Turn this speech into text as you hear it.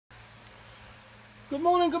Good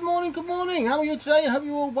morning, good morning, good morning. How are you today? I hope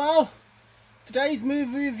you're all well. Today's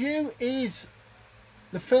movie review is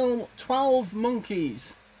the film 12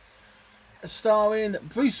 Monkeys, starring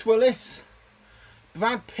Bruce Willis,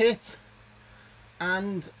 Brad Pitt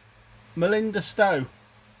and Melinda Stowe.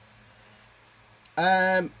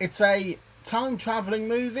 It's a time-travelling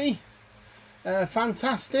movie.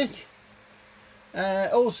 Fantastic.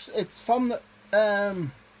 Also, it's from the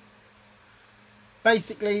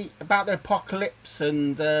basically about the apocalypse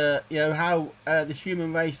and you know, how the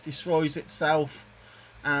human race destroys itself,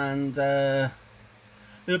 and a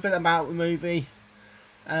little bit about the movie.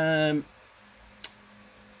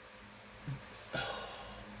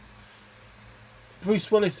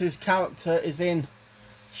 Bruce Willis's character is in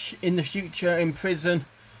the future in prison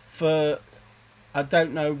for I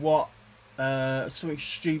don't know what, something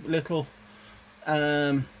stupid little,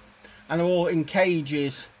 and they're all in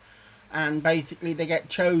cages. And basically they get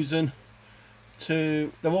chosen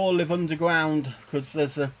to, they all live underground because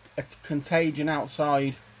there's a contagion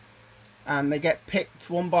outside, and they get picked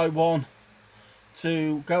one by one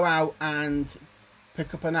to go out and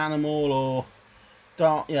pick up an animal or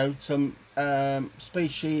you know, some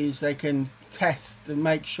species they can test and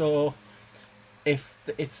make sure if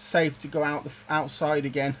it's safe to go outside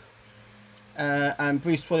again. And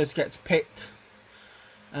Bruce Willis gets picked.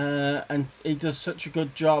 And he does such a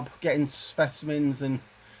good job getting specimens, and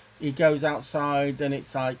he goes outside and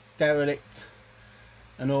it's like derelict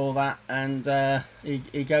and all that, and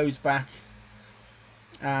he goes back,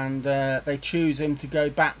 and they choose him to go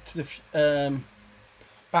back to the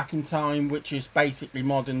back in time, which is basically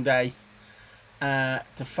modern day,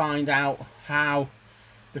 to find out how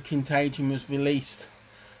the contagion was released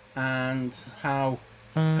and who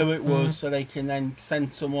it was, so they can then send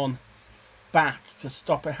someone back to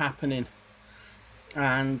stop it happening.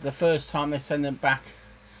 And the first time they send them back,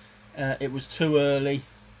 it was too early,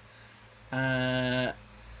 and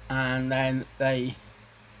then he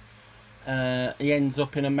ends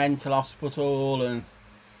up in a mental hospital,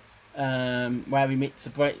 and where he meets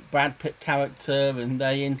the Brad Pitt character, and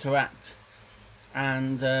they interact,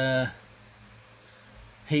 and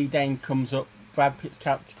he then comes up, Brad Pitt's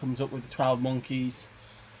character comes up with the 12 monkeys,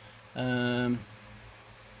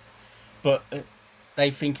 but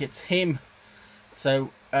they think it's him, so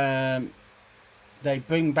they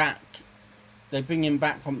bring him back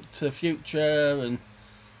to the future and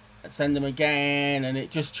send him again, and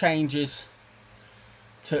it just changes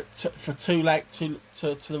for too late to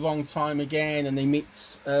the wrong time again, and he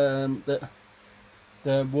meets the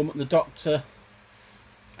woman, the doctor,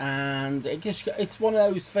 and it's one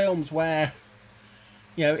of those films where,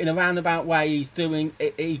 you know, in a roundabout way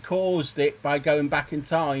he caused it by going back in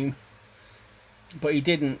time. But he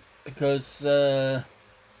didn't, because the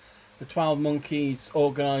 12 Monkeys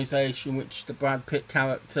organisation, which the Brad Pitt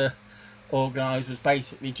character organised, was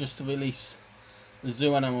basically just to release the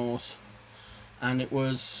zoo animals, and it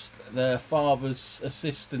was the father's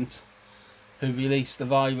assistant who released the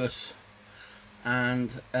virus,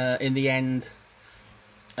 and in the end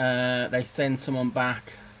they send someone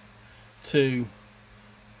back to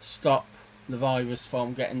stop the virus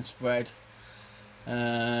from getting spread.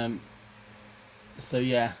 So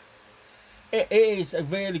yeah, it is a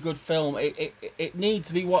really good film. It needs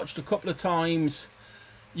to be watched a couple of times.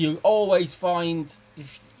 You always find,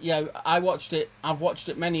 you know, I've watched it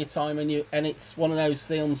many a time, and it's one of those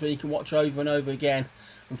films where you can watch over and over again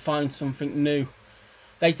and find something new.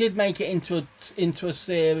 They did make it into a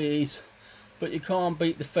series, but you can't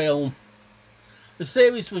beat the film. The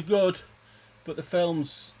series was good, but the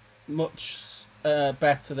film's much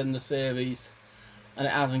better than the series, and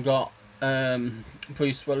it hasn't got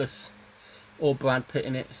Bruce Willis or Brad Pitt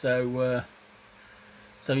in it, so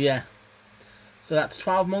yeah, so that's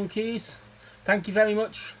 12 Monkeys. Thank you very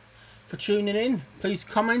much for tuning in. Please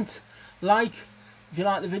comment, like if you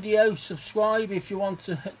like the video, subscribe if you want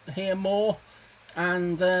to hear more,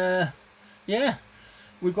 and yeah,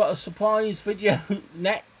 we've got a surprise video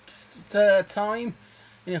next time,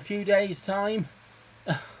 in a few days time.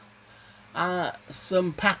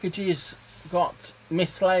 Some packages got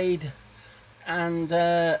mislaid and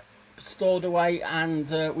stored away,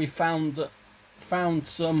 and we found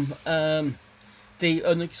some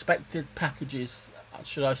unexpected packages,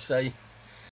 should I say.